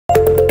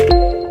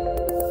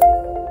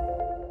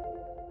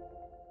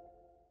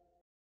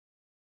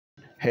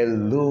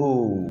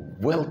Hello,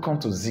 welcome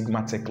to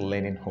Zigmatech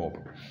Learning Hub.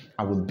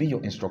 I will be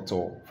your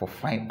instructor for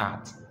fine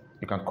art.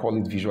 You can call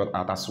it visual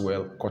art as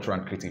well, cultural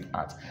and creative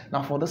art.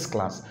 Now for this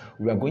class,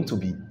 we are going to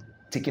be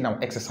taking our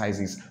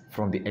exercises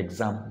from the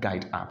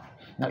ExamGuide app.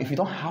 Now if you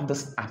don't have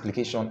this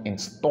application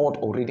installed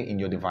already in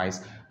your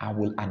device, I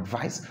will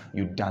advise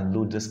you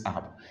download this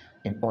app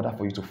in order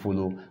for you to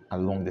follow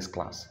along this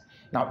class.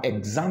 Now,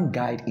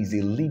 ExamGuide is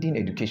a leading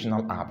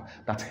educational app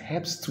that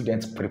helps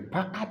students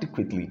prepare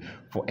adequately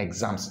for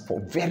exams, for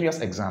various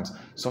exams,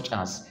 such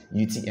as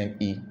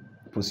UTME,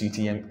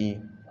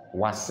 post-UTME,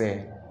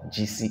 WAEC,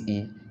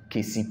 GCE,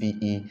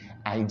 KCPE,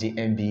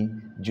 IJMB,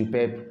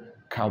 JUPEB,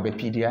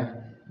 Calbepedia,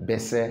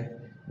 BECE,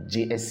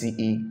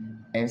 JSCE,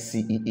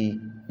 NCEE,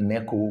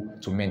 NECO,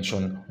 to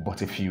mention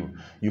but a few.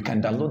 You can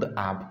download the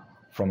app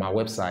from our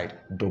website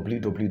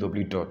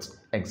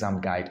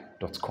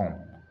www.examguide.com,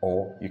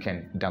 or you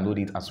can download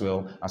it as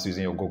well as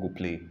using your Google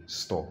Play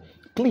Store.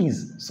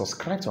 Please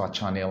subscribe to our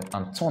channel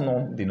and turn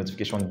on the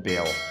notification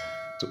bell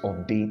to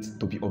be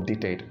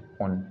updated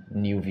on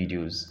new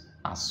videos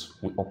as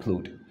we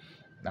upload.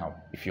 Now,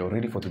 if you're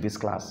ready for today's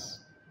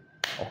class,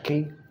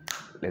 okay,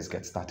 let's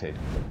get started.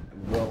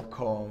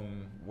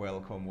 Welcome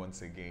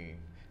once again.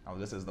 Now,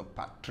 this is the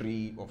part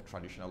 3 of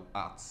traditional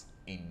arts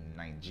in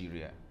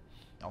Nigeria.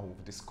 Now,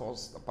 we've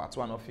discussed the part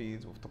 1 of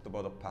it, we've talked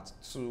about the part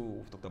 2,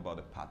 we've talked about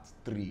the part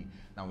 3.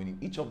 Now, in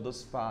each of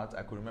those parts,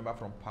 I could remember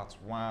from part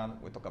 1,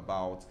 we talk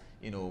about,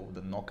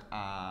 the knock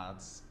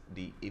arts,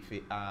 the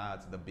Ife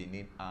arts, the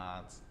Benin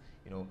arts,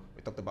 we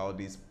talked about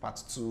this.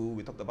 Part 2,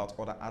 we talked about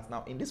other arts.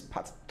 Now, in this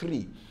part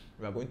 3,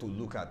 we are going to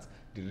look at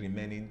the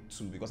remaining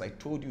 2, because I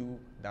told you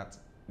that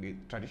the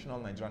traditional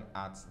Nigerian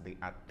arts, they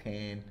are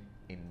 10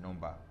 in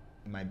number.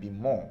 It might be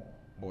more,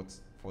 but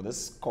for the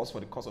course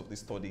of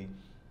this study,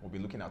 we'll be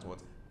looking at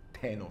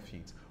 10 of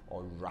it.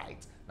 All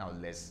right, now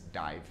let's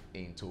dive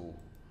into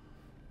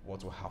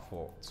what we have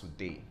for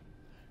today.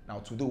 Now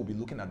today we'll be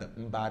looking at the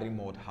MBARI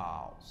mud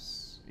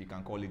house. You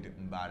can call it the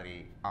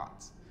MBARI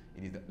art.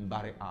 It is the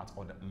MBARI art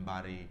or the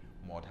MBARI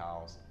mud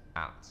house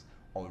art.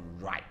 All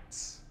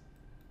right.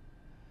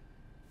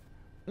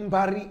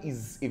 MBARI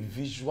is a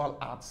visual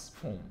arts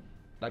form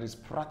that is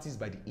practiced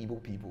by the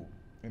Igbo people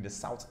in the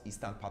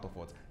southeastern part of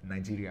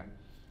Nigeria,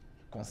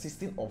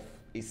 consisting of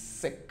a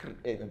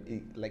sacred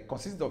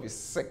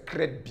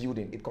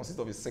building. It consists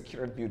of a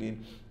sacred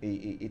building,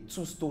 a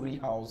two-story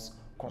house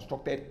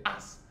constructed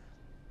as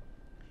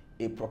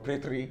a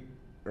proprietary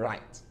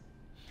right.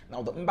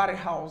 Now, the MBARI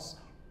house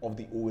of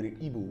the Owerri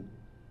Igbo,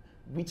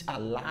 which are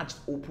large,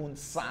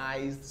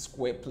 open-sized,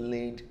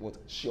 square-planed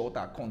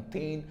shelter,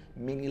 contain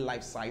many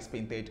life-size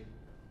painted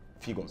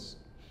figures.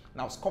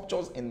 Now,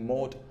 sculptures in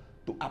mud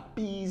to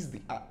appease the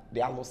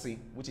Alosi,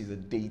 which is a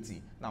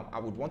deity. Now, I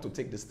would want to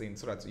take this thing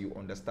so that you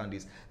understand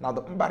this. Now,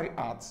 the MBARI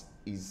art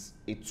is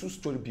a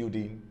two-story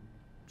building.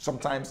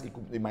 Sometimes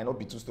it might not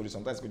be two stories.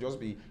 Sometimes it could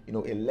just be,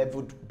 a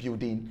leveled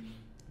building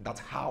that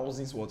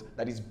houses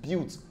that is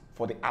built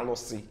for the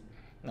Alosi.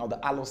 Now, the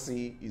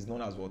Alosi is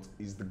known as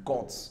is the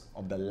gods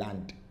of the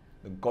land.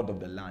 The god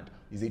of the land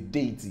is a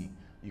deity.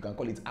 You can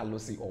call it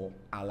Alosi or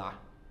Allah.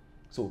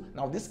 So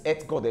now this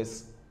earth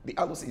goddess, the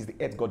Alosi is the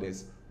earth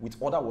goddess, with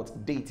other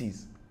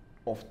deities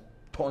of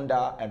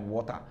thunder and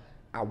water,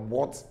 are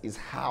what is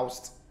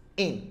housed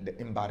in the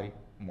MBARI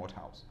mud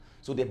house.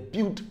 So they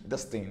built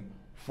this thing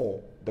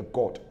for the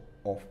god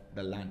of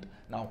the land.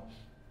 Now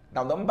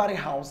the MBARI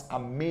house are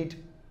made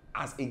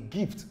as a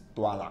gift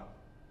to Allah,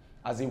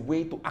 as a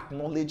way to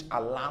acknowledge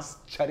Allah's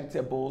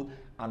charitable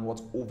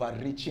and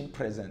overreaching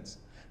presence.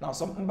 Now,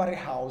 some MBARI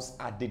houses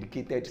are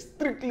dedicated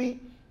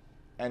strictly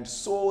and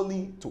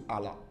solely to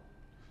Allah.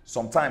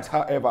 Sometimes,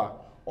 however,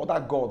 other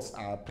gods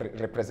are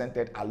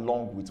represented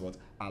along with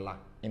Allah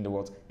in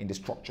the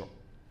structure.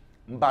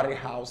 MBARI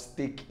house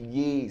take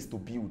years to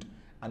build,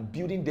 and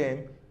building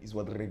them is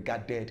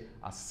regarded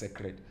as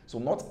sacred. So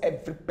not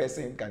every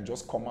person can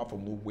just come out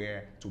from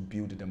nowhere to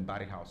build the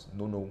MBARI house.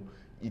 No.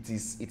 It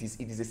is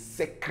a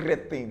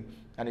sacred thing,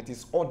 and it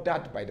is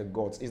ordered by the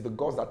gods. It's the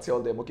gods that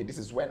tell them, okay, this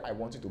is when I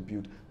want you to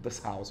build this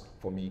house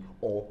for me,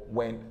 or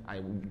when I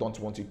don't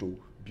want you to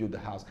build the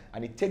house.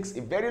 And it takes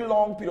a very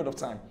long period of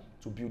time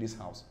to build this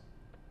house,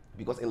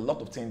 because a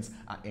lot of things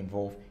are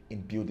involved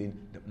in building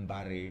the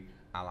MBARI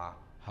Allah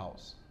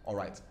house. All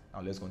right,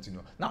 now let's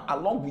continue. Now,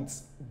 along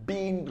with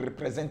being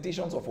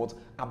representations of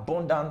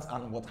abundance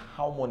and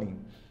harmony,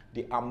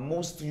 they are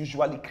most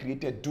usually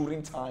created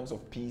during times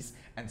of peace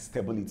and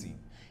stability.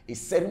 A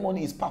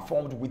ceremony is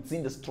performed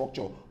within the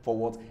structure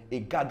for a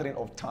gathering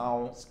of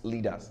town's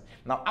leaders.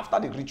 Now, after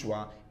the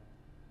ritual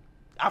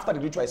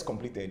is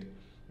completed,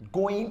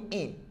 going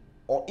in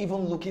or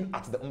even looking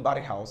at the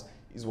MBARI house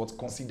is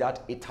considered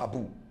a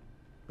taboo.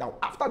 Now,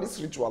 after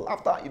this ritual,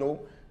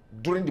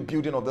 during the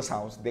building of this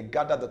house, they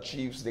gather the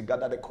chiefs, they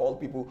call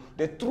people,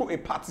 they throw a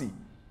party.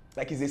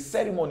 Like it's a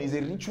ceremony, it's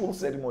a ritual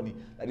ceremony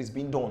that is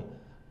being done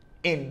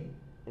in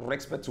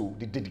respect to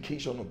the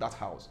dedication of that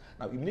house.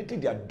 Now, immediately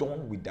they are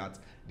done with that,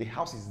 the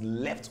house is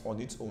left on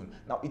its own.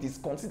 Now, it is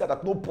considered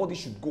that nobody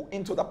should go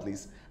into that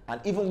place,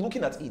 and even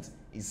looking at it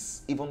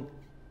is even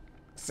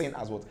seen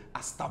as what?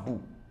 As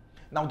taboo.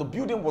 Now the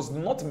building was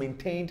not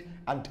maintained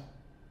and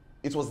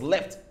it was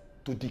left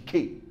to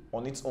decay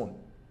on its own.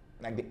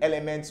 Like the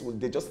elements,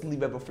 they just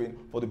leave everything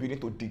for the building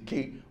to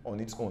decay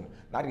on its own.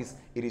 That is,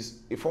 it is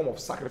a form of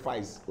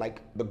sacrifice.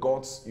 Like the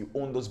gods, you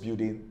own this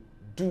building,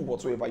 do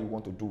whatsoever you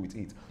want to do with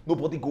it.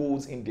 Nobody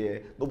goes in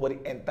there, nobody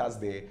enters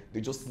there.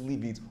 They just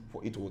leave it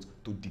for it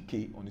to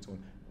decay on its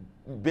own.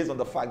 Based on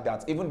the fact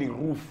that even the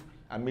roof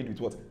are made with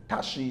what?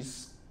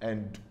 Tashes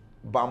and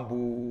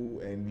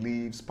bamboo and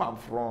leaves, palm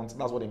fronds.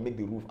 That's what they make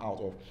the roof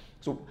out of.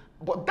 So,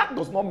 but that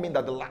does not mean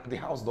that the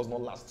house does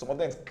not last. Some of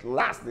them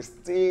last, they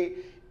stay,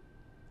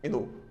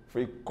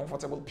 for a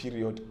comfortable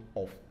period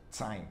of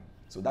time.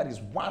 So that is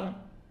one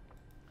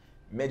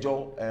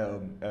major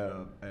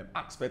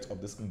aspect of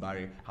this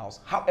MBARI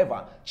house.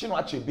 However,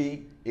 Chinua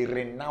Achebe, a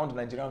renowned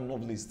Nigerian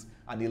novelist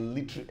and a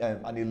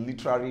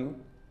literary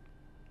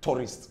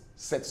tourist,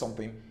 said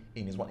something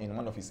in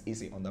one of his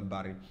essays on the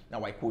MBARI.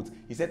 Now I quote,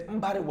 he said,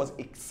 MBARI was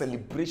a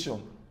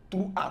celebration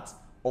through art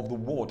of the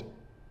world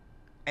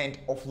and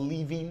of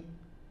living.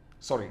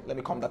 Sorry, let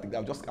me come that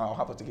again. I'll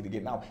have to take it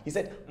again. Now, he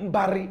said,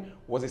 MBARI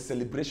was a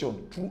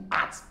celebration through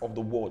art of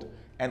the world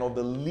and of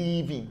the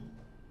living.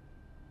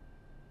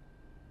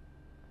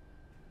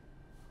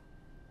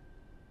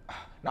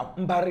 Now,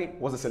 MBARI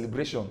was a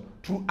celebration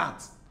through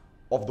art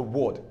of the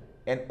world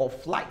and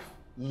of life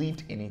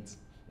lived in it.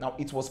 Now,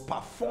 it was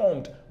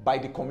performed by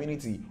the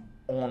community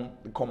on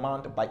the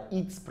command by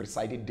its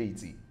presiding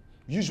deity,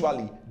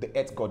 usually the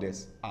earth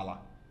goddess Allah,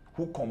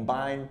 who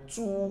combined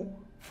two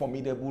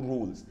formidable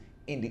roles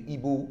in the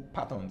Igbo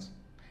patterns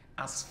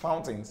as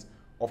fountains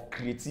of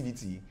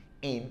creativity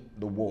in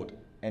the world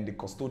and the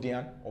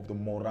custodian of the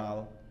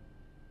moral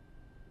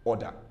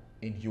order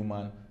in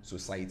human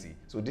society.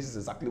 So this is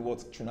exactly what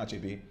Chinua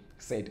Achebe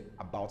said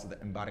about the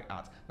MBARI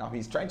art. Now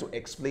he's trying to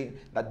explain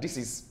that this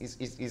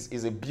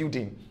is a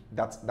building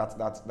that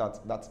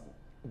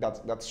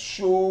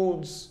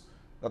shows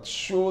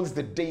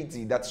the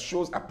deity, that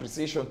shows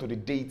appreciation to the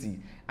deity,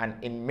 and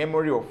in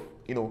memory of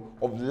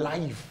of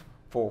life,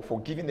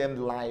 for giving them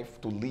life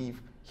to live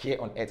here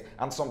on earth.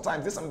 And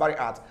sometimes this MBARI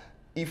art,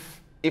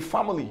 if a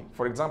family,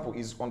 for example,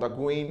 is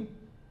undergoing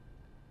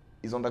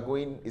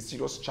a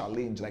serious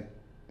challenge, like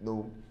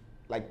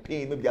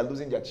pain, maybe they are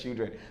losing their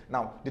children.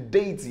 Now, the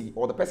deity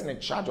or the person in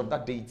charge of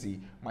that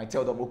deity might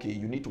tell them, okay,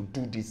 you need to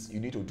do this,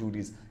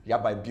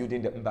 by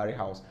building the MBARI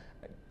house,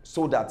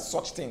 so that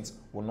such things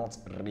will not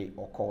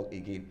reoccur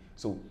again.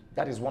 So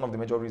that is one of the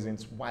major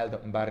reasons why the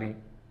MBARI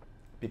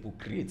people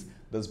create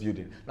this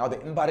building. Now, the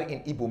MBARI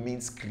in Igbo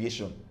means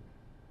creation.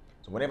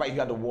 So whenever you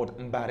hear the word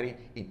MBARI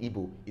in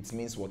Igbo, it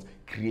means what?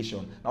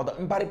 Creation. Now, the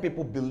MBARI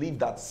people believe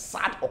that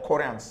sad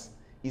occurrence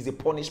is a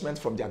punishment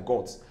from their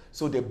gods.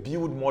 So they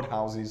build mud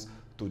houses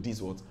to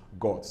these what?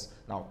 Gods.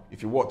 Now,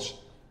 if you watch,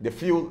 they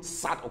feel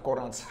sad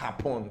occurrence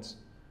happened.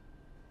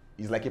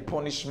 It's like a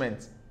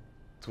punishment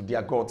to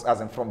their gods,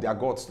 as in from their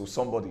gods to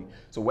somebody.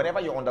 So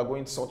whenever you're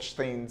undergoing such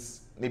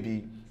things,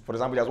 maybe, for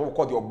example, there's what we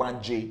call the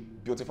Ogbanje,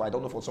 beautiful. I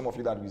don't know for some of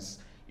you that is,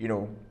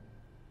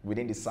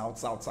 within the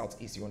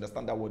southeast, you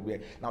understand that word where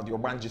now the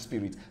Ogbanje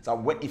spirit.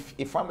 So if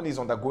a family is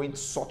undergoing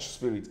such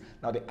spirit,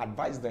 now they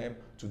advise them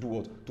to do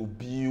what? To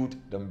build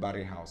the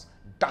MBARI house.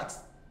 That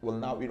will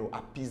now,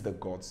 appease the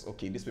gods.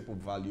 Okay, these people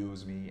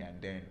values me,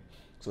 and then,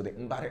 so the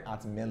MBARI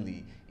art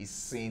mainly is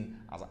seen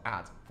as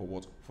art for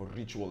what? For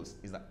rituals.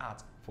 Is the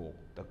art for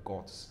the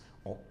gods.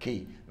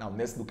 Okay, now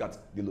let's look at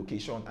the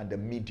location and the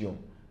medium,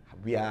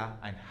 where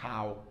and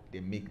how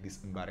they make this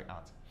MBARI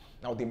art.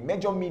 Now, the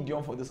major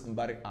medium for this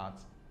MBARI art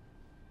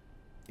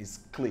is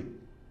clay.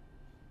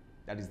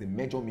 That is the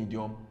major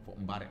medium for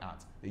MBARI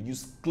art. They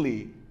use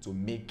clay to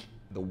make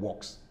the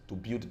works, to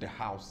build the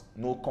house.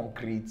 No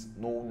concrete,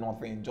 no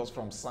nothing, just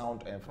from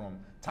sand and from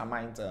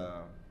termite,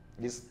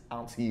 this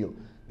ant hill.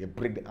 They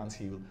break the ant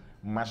hill,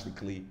 mash the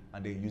clay,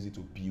 and they use it to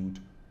build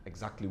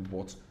exactly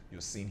what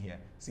you're seeing here.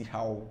 See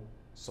how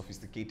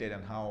sophisticated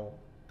and how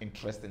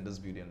interesting this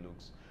building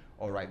looks.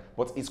 All right,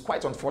 but it's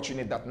quite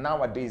unfortunate that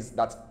nowadays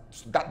that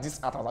this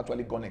art has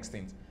actually gone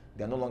extinct.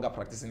 They are no longer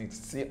practicing it.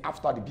 See,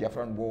 after the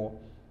Biafran War,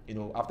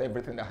 after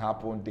everything that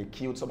happened, they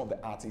killed some of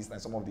the artists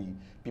and some of the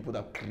people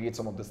that create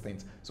some of these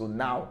things. So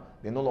now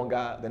they no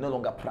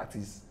longer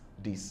practice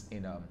this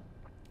in the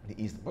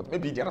East. But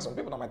maybe there are some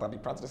people that might have been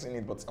practicing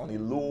it, but on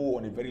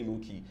a very low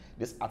key.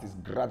 This art is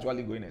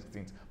gradually going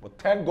extinct. But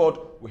thank God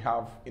we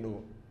have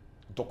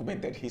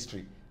documented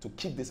history to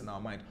keep this in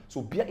our mind.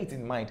 So bear it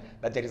in mind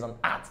that there is an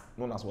art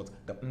known as what?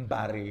 The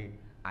MBARI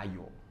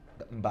Ayo.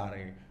 The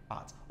MBARI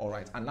art. All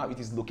right. And now it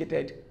is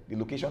located, the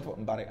location for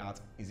MBARI art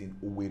is in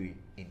Owerri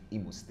in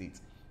Imo State.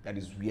 That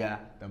is where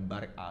the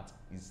MBARI art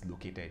is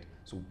located.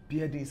 So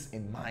bear this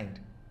in mind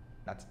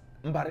that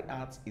MBARI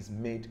art is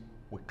made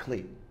with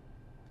clay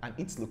and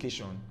its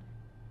location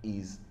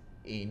is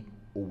in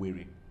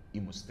Owerri,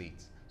 Imo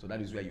State. So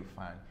that is where you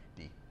find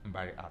the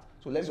MBARI art.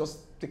 So let's just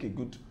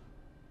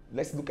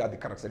let's look at the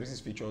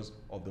characteristics features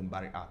of the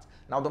MBARI art.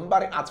 Now the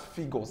MBARI art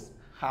figures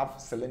have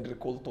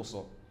cylindrical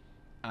torso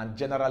and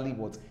generally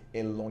what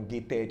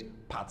elongated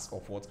parts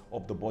of what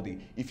of the body.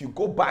 If you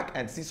go back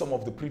and see some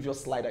of the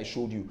previous slide I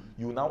showed you,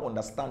 you now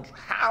understand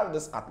how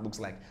this art looks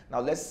like. Now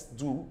let's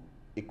do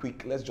a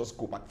quick, let's just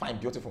go back. Fine,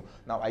 beautiful.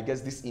 Now I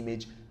guess this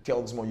image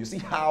tells more. You see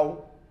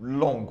how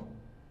long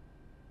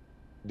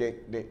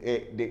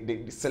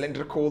the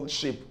cylindrical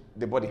shape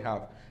the body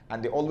have,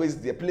 and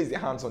they place their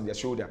hands on their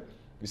shoulder.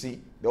 You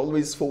see, they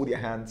always fold their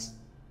hands.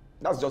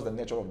 That's just the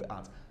nature of the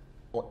art,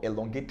 or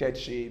elongated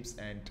shapes,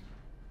 and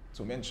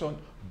to mention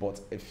but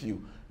a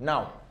few.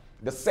 Now,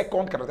 the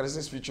second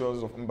characteristic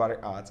features of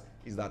MBARI art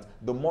is that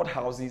the mud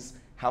houses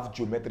have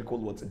geometrical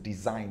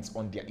designs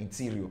on their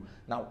interior.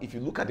 Now, if you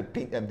look at the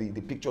paint and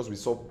the pictures we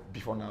saw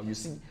before now, you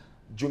see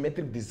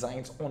geometric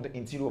designs on the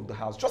interior of the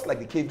house, just like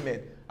the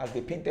cavemen, as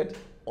they painted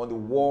on the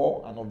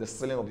wall and on the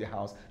ceiling of the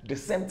house. The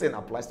same thing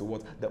applies to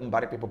what the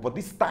MBARI people, but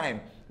this time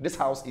this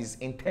house is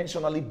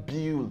intentionally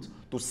built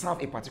to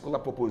serve a particular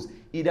purpose,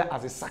 either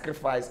as a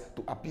sacrifice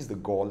to appease the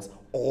gods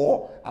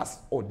or as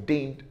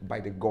ordained by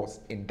the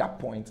gods in that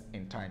point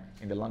in time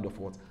in the land of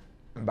what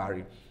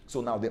MBARI.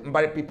 So now the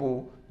MBARI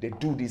people, they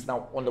do this.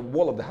 Now on the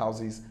wall of the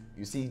houses,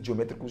 you see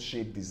geometrical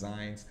shape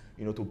designs,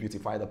 you know, to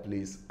beautify the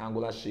place,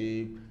 angular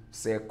shape,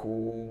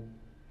 circle,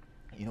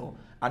 you know,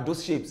 and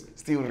those shapes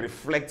still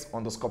reflect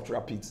on the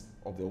sculptural piece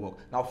of the work.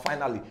 Now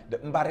finally, the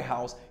MBARI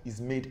house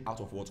is made out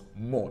of what?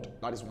 Mud.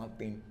 That is one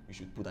thing you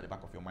should put at the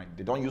back of your mind.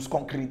 They don't use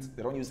concrete,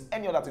 they don't use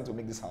any other thing to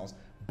make this house,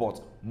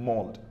 but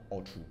mud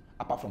all through,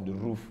 apart from the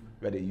roof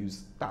where they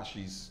use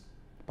tashes,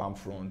 palm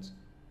fronds,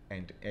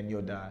 and any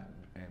other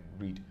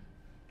reed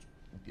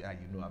you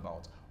know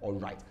about. All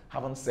right,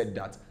 having said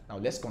that, now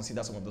let's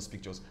consider some of those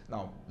pictures.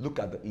 Now look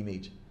at the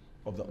image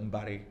of the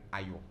MBARI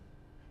Ayo.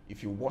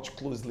 If you watch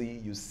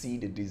closely, you see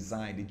the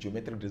design, the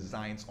geometric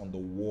designs on the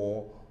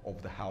wall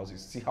of the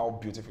houses. See how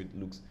beautiful it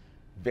looks.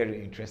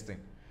 Very interesting.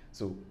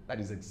 So that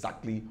is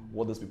exactly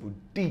what those people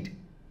did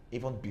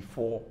even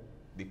before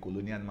the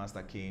colonial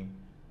master came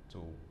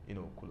to, you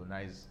know,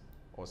 colonize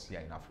us here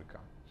in Africa.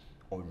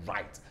 All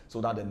right, so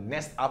now the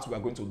next art we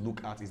are going to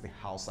look at is the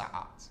HAUSA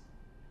art.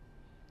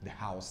 The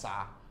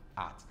HAUSA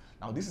art.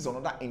 Now this is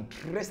another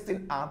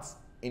interesting art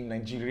in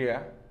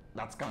Nigeria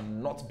that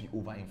cannot be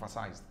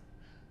overemphasized.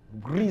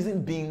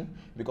 Reason being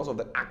because of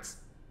the acts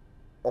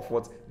of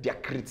what their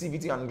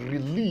creativity and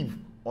relief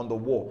on the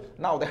wall.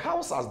 Now the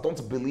Hausas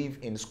don't believe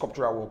in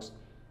sculptural works.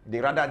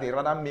 They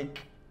rather make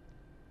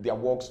their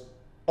works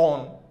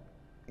on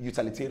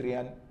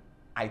utilitarian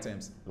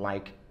items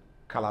like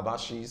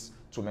calabashes,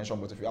 to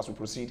mention, but as we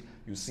proceed,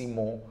 you see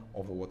more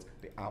of what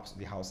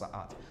the Hausa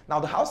art. Now,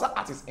 the Hausa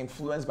art is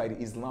influenced by the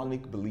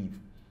Islamic belief.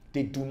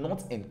 They do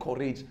not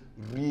encourage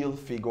real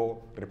figure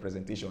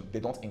representation. They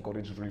don't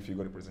encourage real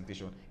figure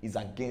representation. It's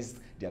against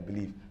their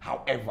belief.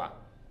 However,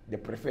 they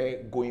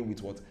prefer going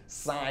with what?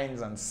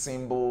 Signs and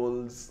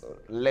symbols,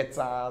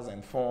 letters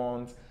and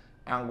fonts,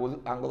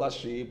 angular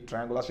shape,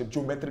 triangular shape,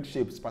 geometric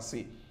shapes per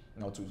se,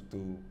 now to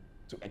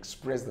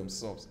express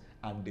themselves.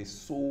 And they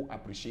so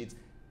appreciate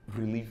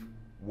relief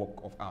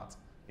work of art.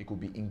 It could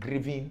be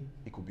engraving,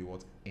 it could be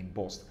what?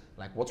 Embossed.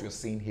 Like what you're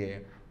seeing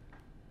here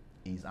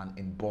is an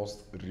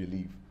embossed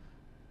relief.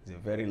 It's a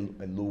very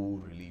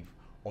low relief.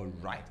 All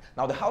right.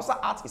 Now the Hausa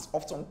art is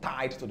often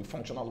tied to the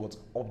functional what?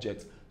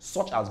 Objects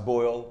such as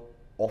boil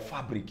or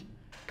fabric,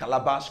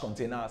 calabash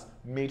containers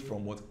made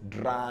from what?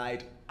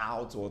 Dried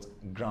out what?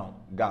 Ground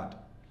gourd.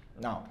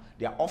 Now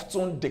they are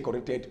often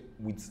decorated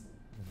with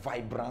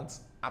vibrant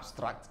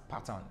abstract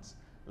patterns,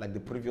 like the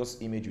previous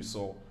image you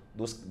saw.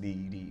 Those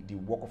the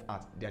work of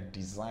art, they are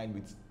designed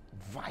with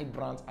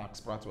vibrant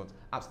abstract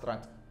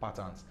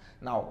patterns.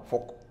 Now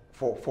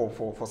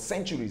for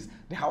centuries,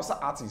 the Hausa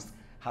artist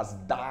has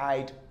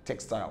dyed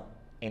textile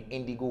and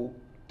indigo,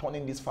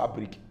 turning this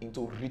fabric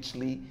into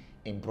richly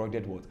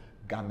embroidered what?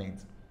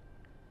 Garments.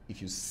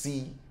 If you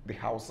see the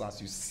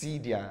Hausas, you see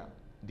their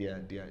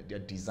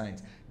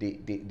designs.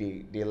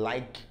 They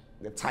like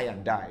the tie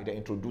and dye. They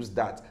introduced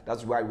that.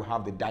 That's why we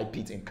have the dye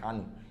pit in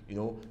Kano, you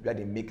know, where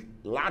they make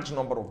large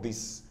number of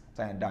this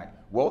tie and dye.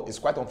 Well, it's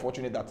quite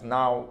unfortunate that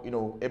now, you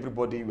know,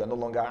 everybody, we are no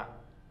longer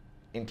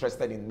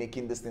interested in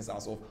making these things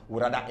ourselves. We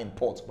rather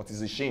import, but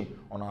it's a shame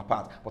on our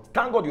part. But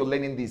thank God you're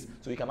learning this,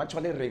 so you can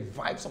actually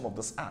revive some of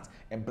this art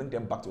and bring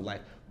them back to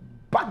life.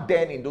 Back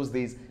then, in those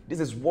days, this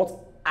is what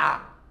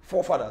our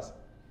forefathers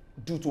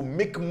do to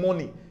make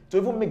money, to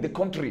even make the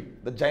country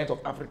the giant of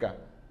Africa,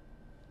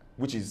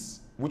 which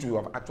we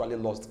have actually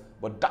lost.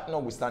 But that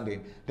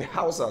notwithstanding, the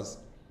Hausas,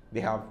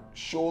 they have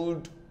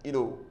showed, you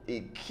know,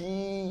 a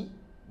key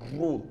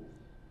role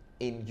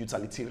in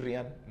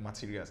utilitarian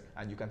materials,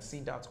 and you can see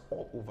that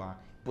all over,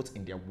 both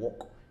in their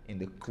work, in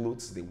the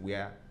clothes they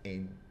wear,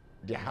 in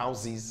their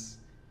houses,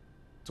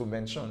 to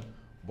mention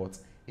but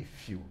a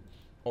few.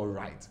 All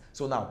right,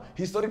 so now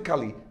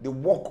historically, the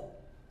work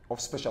of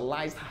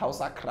specialized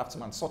Hausa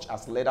craftsmen such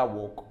as leather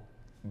work,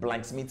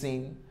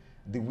 blacksmithing,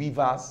 the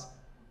weavers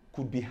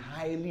could be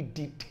highly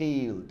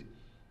detailed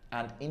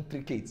and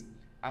intricate,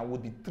 and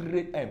would be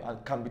and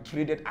can be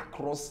traded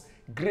across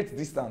great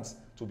distance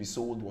to be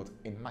sold what?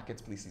 In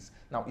marketplaces.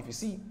 Now, if you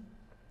see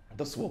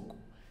this work,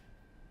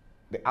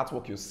 the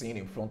artwork you're seeing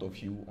in front of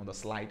you on the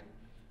slide,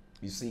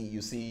 you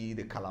see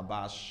the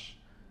calabash,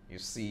 you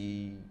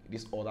see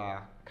this other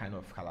kind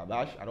of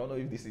calabash. I don't know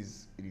if it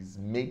is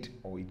made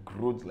or it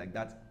grows like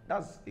that.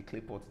 That's a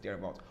clay pot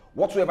thereabout.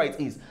 Whatsoever it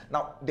is.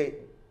 Now,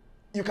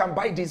 you can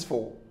buy this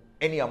for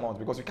any amount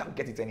because you can't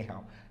get it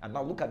anyhow. And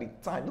now look at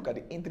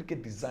the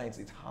intricate designs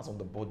it has on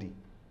the body.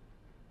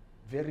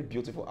 Very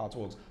beautiful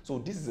artworks. So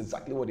this is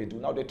exactly what they do.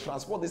 Now they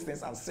transport these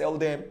things and sell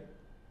them.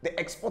 They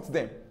export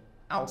them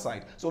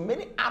outside. So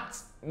many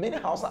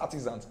Hausa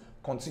artisans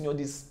continue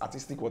this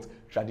artistic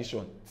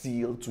tradition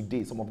till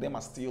today. Some of them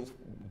are still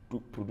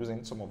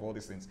producing some of all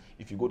these things.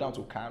 If you go down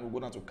to Kano, go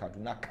down to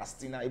Kaduna,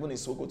 Katsina, even in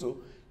Sokoto,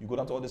 you go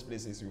down to all these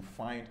places, you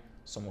find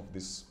some of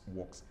these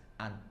works.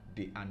 And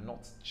they are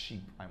not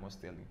cheap, I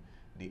must tell you.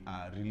 They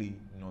are really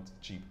not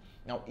cheap.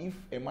 Now,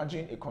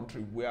 imagine a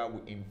country where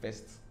we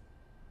invest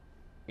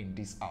in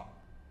this art.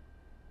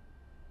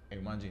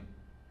 Imagine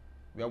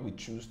where we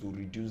choose to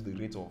reduce the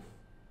rate of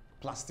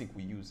plastic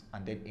we use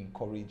and then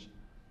encourage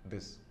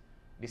this.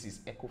 This is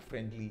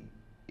eco-friendly.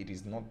 It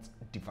is not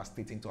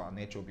devastating to our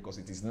nature because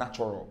it is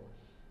natural.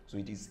 So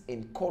it is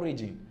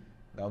encouraging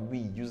that we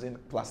using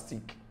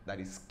plastic that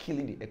is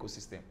killing the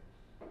ecosystem.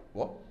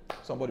 Well,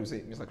 somebody will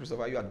say, Mr.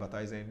 Christopher, are you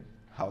advertising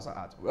Hausa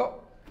art?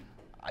 Well,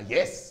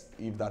 yes,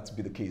 if that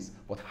be the case.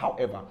 But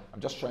however, I'm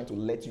just trying to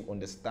let you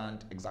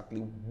understand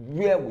exactly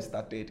where we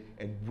started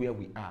and where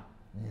we are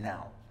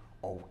now.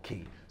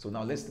 Okay, so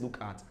now let's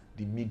look at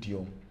the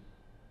medium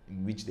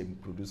in which they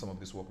produce some of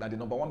this work. Now, the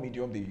number one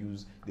medium they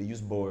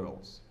use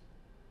boils.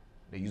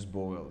 They use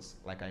boils.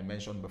 Like I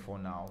mentioned before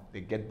now,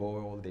 they get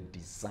boil, they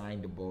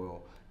design the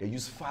boil. They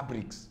use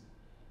fabrics,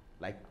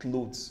 like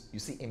clothes. You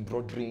see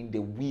embroidering, they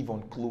weave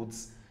on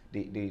clothes.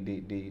 They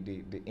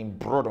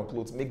embroider on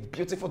clothes, make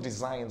beautiful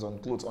designs on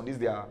clothes. On this,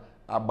 they are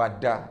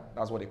abada,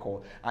 that's what they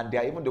call. And they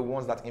are even the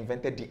ones that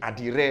invented the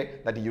adire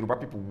that the Yoruba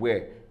people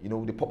wear. You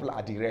know, the popular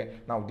adire.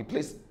 Now,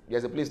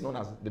 there's a place known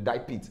as the dye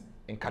pit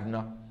in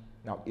Kaduna.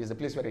 Now, it's a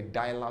place where they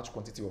dye a large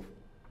quantity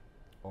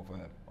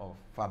of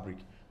fabric.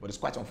 But it's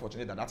quite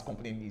unfortunate that that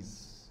company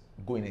is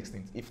going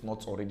extinct, if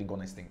not already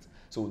gone extinct.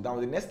 So now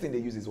the next thing they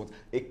use is what?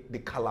 The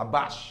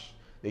calabash.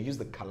 They use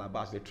the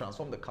calabash. They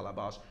transform the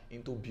calabash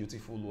into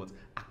beautiful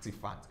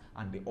artifacts,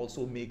 and they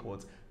also make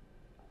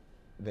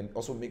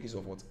use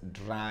of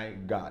dry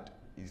guard.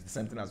 It's the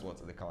same thing as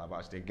the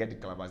calabash. They get the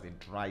calabash, they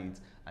dry it,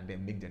 and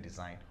then make their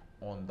design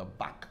on the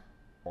back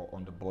or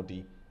on the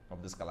body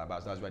of this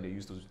calabash. That's what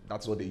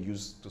they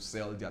use to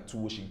sell their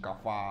tuwo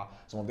shinkafa.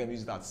 Some of them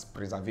use it as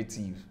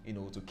preservative, you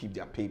know, to keep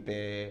their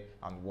paper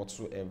and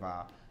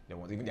whatsoever they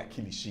want, even their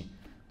kilishi,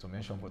 to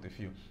mention but a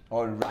few.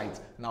 All right,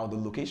 now the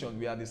location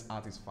where this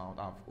art is found,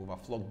 I've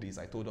overflogged this.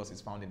 I told us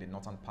it's found in the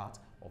northern part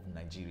of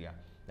Nigeria.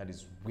 That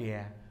is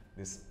where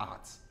this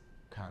art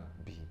can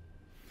be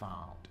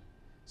found.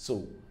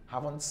 So,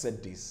 having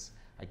said this,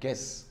 I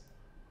guess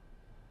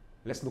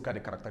let's look at the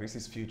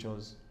characteristics,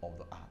 features of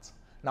the art.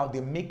 Now,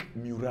 they make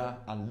mural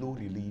and low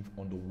relief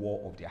on the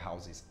wall of their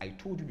houses. I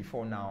told you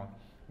before now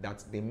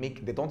that they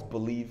don't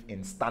believe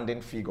in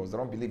standing figures. They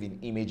don't believe in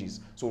images.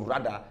 So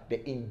rather,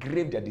 they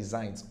engrave their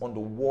designs on the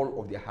wall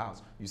of their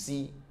house. You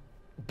see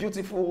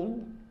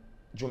beautiful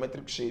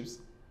geometric shapes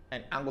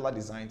and angular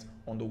designs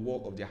on the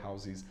wall of their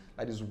houses.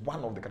 That is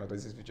one of the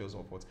characteristic features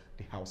of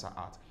the Hausa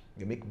art.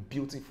 They make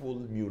beautiful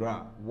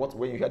mural.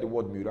 When you hear the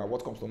word mural,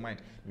 what comes to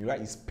mind? Mural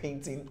is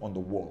painting on the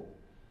wall.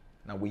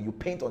 Now, when you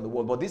paint on the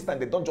wall, but this time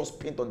they don't just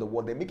paint on the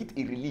wall, they make it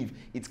a relief.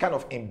 It's kind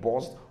of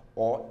embossed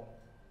or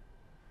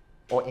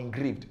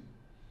engraved.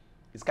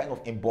 It's kind of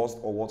embossed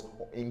or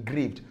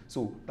engraved.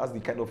 So that's the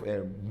kind of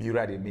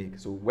mural they make.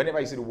 So whenever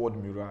you see the word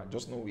mural,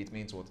 just know it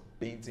means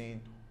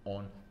painting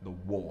on the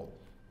wall.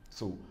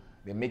 So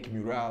they make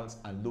murals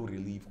and low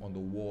relief on the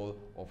wall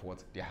of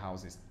their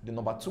houses. The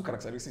number two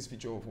characteristics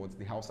feature of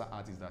the Hausa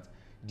art is that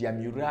their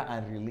mural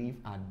and relief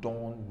are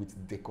done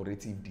with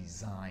decorative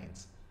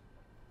designs.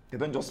 They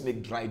don't just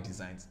make dry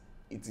designs.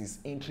 It is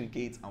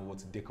intricate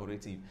and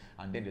decorative.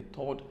 And then the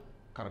third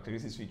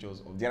characteristics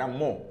features there are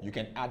more. You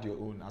can add your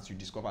own as you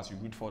discover, as you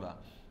read further,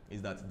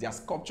 is that their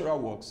sculptural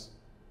works,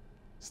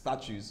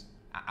 statues,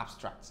 are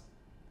abstract.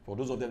 For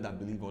those of them that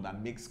believe or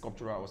that make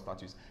sculptural or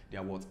statues, they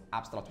are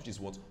abstract, which is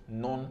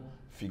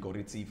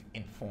non-figurative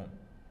in form.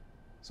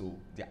 So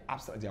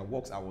their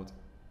works are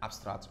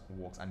abstract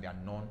works, and they are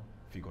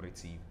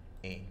non-figurative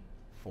in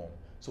form.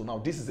 So now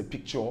this is a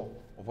picture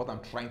of what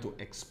I'm trying to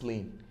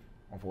explain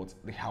of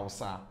the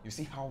Hausa. You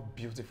see how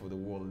beautiful the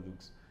wall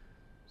looks.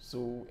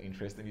 So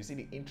interesting. You see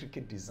the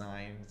intricate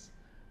designs.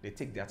 They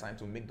take their time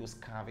to make those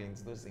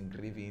carvings, those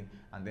engraving,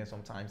 and then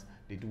sometimes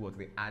they do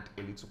they add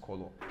a little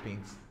color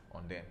paint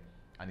on them,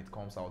 and it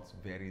comes out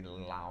very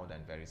loud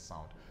and very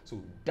sound.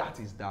 So that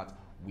is that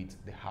with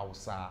the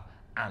Hausa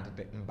and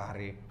the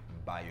MBARI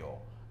Bayo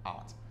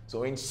art.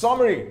 So in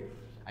summary,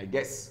 I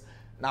guess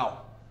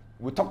now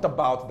we talked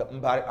about the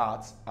MBARI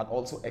art and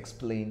also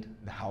explained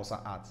the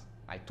Hausa art.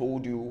 I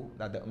told you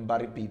that the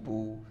MBARI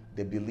people,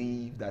 they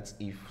believe that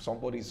if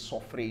somebody is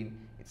suffering,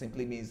 it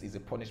simply means it's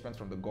a punishment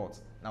from the gods.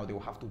 Now they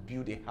will have to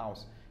build a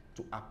house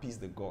to appease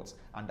the gods.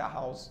 And that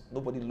house,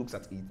 nobody looks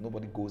at it,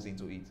 nobody goes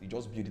into it. You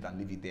just build it and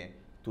leave it there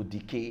to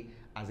decay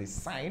as a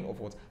sign of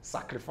what?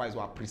 Sacrifice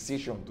or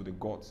appreciation to the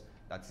gods.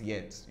 That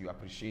yet you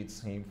appreciate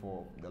him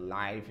for the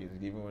life he's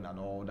given and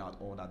all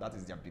that. That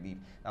is their belief.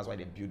 That's why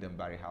they build the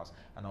MBARI house.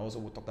 And also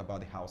we talked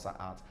about the HAUSA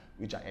art,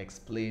 which I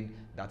explained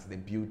that they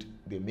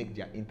make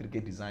their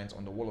intricate designs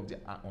on the wall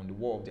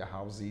of their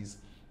houses,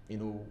 you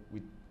know,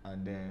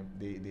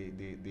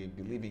 they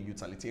believe in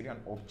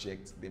utilitarian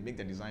objects. They make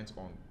the designs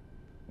on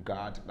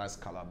guard, that's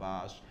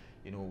calabash,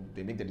 you know,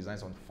 they make the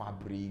designs on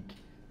fabric,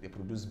 they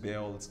produce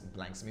belts,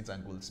 blacksmiths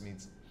and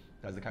goldsmiths.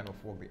 That's the kind of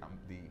work the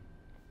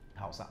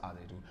HAUSA art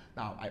they do.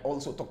 Now, I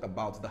also talked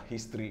about the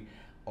history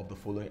of the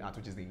following art,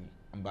 which is the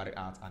MBARI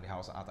art and the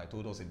HAUSA art. I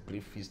told us a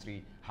brief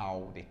history,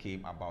 how they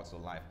came about to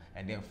life.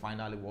 And then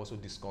finally, we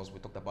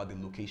talked about the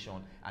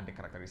location and the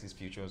characteristics,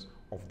 features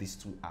of these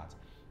two arts.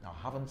 Now,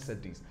 having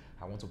said this,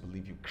 I want to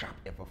believe you grab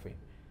everything.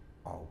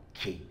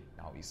 Okay,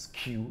 now it's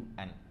Q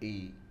and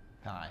A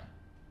time.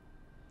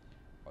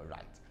 All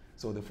right.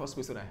 So the first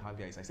question I have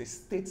here is, I say,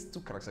 state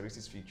two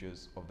characteristics,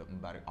 features of the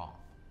MBARI art.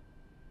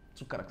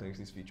 Two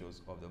characteristics,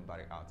 features of the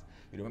MBARI art.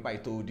 You remember I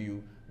told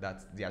you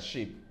that their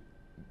shape,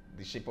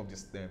 the shape of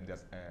this,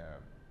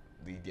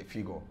 the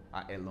figure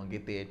are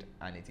elongated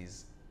and it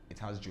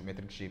has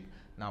geometric shape.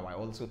 Now I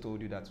also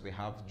told you that we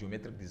have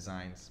geometric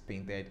designs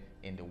painted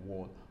in the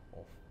wall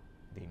of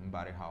the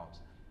MBARI house.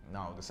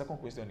 Now the second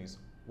question is,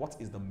 what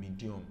is the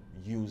medium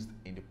used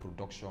in the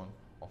production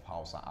of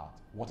HAUSA art?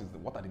 What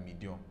are the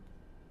medium?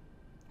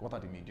 What are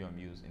the medium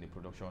used in the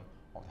production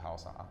of the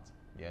HAUSA art?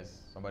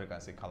 Yes, somebody can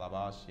say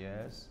calabash,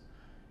 yes.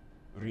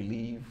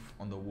 Relief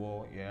on the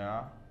wall,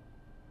 yeah.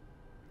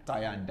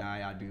 Tie and dye,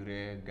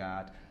 adire,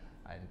 guard,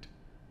 and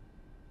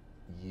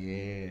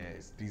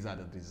yes, these are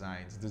the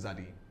designs, these are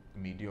the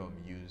medium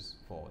used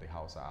for the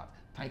HAUSA art.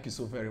 Thank you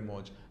so very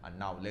much, and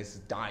now let's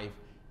dive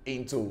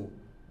into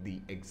the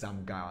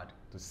exam guide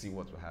to see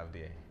what we have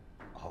there.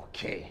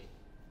 Okay.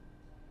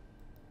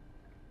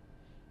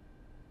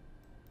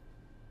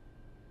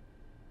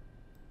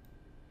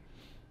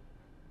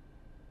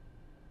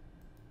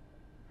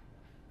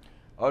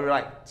 All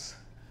right,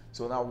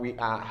 so now we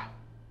are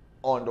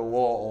on the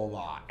wall of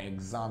our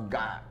exam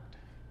guide.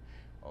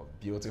 Oh,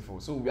 beautiful.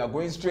 So we are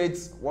going straight.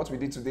 What we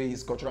did today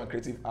is cultural and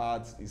creative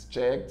arts is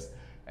checked,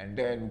 and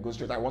then we go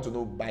straight. I want to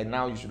know, by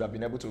now you should have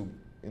been able to,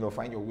 you know,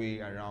 find your way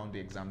around the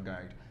exam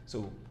guide.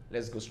 So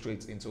let's go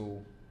straight into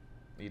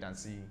it and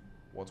see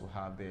what we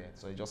have there.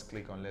 So you just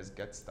click on let's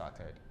get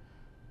started.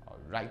 All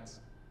right.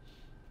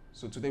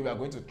 So today we are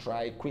going to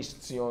try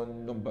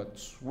question number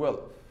 12.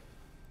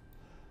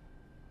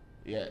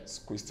 Yes,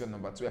 question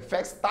number 12.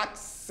 First tax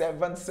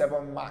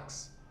 77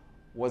 marks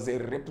was a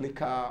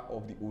replica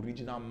of the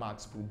original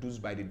marks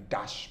produced by the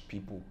Dash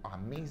people.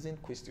 Amazing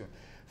question.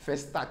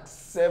 First tax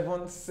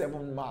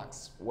 77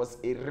 marks was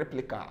a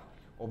replica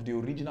of the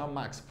original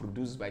marks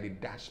produced by the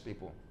Dash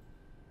people.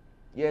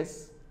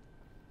 Yes,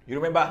 you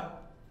remember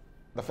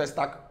the first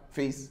tag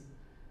face?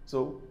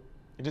 So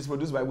it is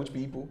produced by which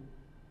people?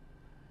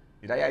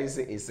 Did I hear you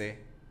say Ese,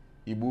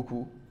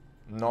 Ibuku,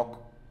 Nok,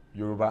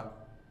 Yoruba,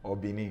 or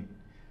Benin?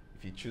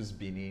 If you choose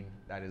Benin,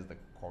 that is the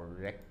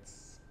correct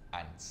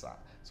answer.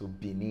 So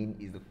Benin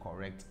is the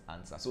correct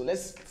answer. So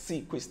let's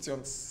see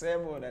question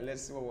 7 and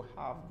let's see what we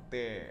have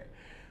there.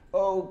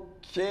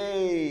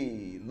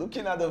 Okay,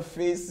 looking at the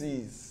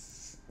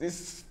faces,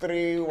 these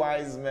three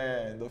wise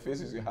men, the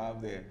faces you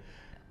have there.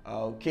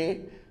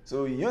 Okay,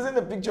 so using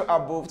the picture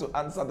above to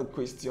answer the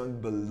question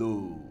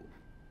below.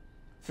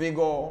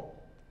 Figure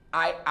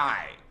II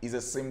is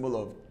a symbol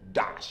of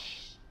dash.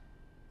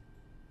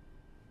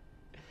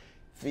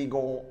 Figure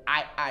II,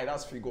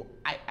 that's figure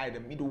II, the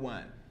middle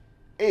one.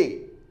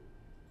 A,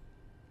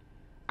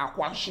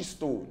 Akwanshi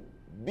stone.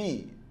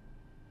 B,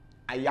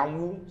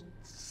 Ayamu.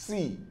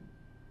 C,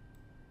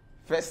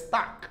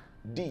 Festac.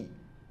 D,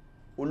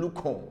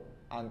 Olukom.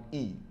 And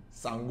E,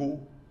 Sango.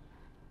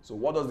 So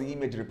what does the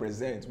image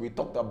represent? We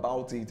talked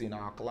about it in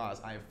our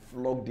class. I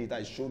flogged it.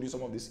 I showed you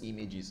some of these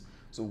images.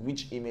 So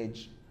which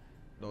image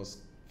does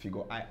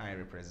figure II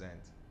represent?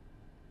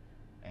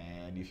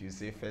 And if you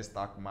say first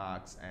stack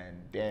marks, and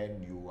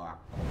then you are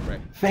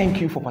correct.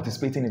 Thank you for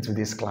participating in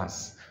today's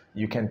class.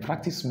 You can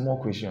practice more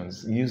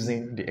questions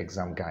using the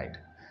exam guide.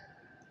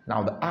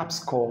 Now the app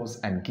scores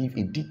and give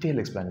a detailed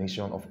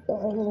explanation of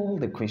all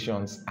the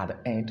questions at the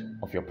end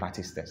of your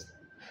practice test.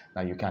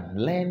 Now you can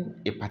learn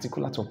a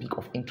particular topic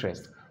of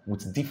interest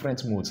with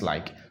different modes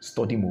like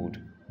study mode,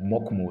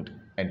 mock mode,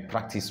 and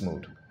practice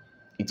mode.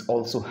 It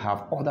also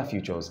have other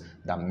features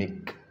that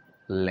make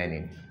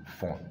learning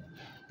fun.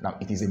 Now,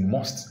 it is a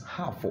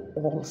must-have for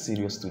all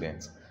serious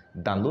students.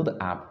 Download the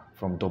app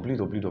from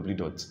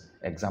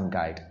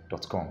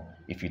www.examguide.com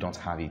if you don't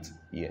have it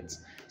yet.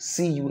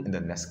 See you in the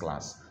next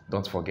class.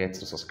 Don't forget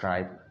to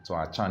subscribe to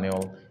our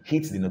channel,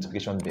 hit the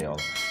notification bell,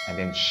 and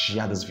then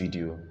share this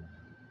video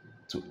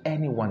to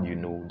anyone you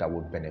know that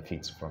would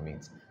benefit from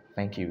it.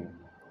 Thank you,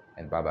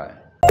 and bye-bye.